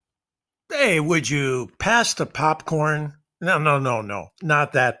Hey, would you pass the popcorn? No, no, no, no,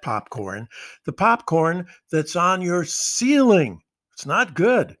 not that popcorn. The popcorn that's on your ceiling. It's not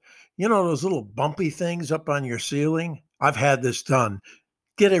good. You know those little bumpy things up on your ceiling? I've had this done.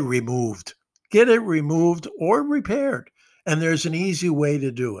 Get it removed. Get it removed or repaired. And there's an easy way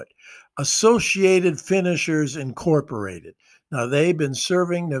to do it. Associated Finishers Incorporated. Now, they've been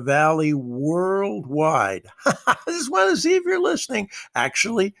serving the Valley worldwide. I just want to see if you're listening.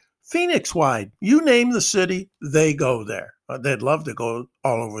 Actually, Phoenix wide. You name the city, they go there. They'd love to go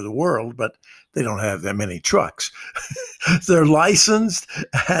all over the world, but they don't have that many trucks. They're licensed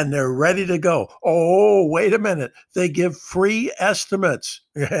and they're ready to go. Oh, wait a minute. They give free estimates.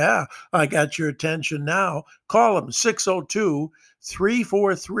 Yeah, I got your attention now. Call them 602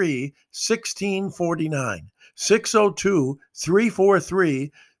 343 1649. 602 343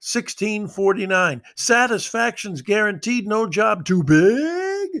 1649. Satisfaction's guaranteed. No job too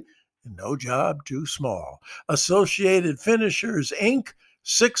big, no job too small. Associated Finishers, Inc.,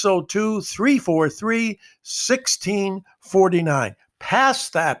 602 343 1649. Pass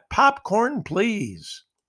that popcorn, please.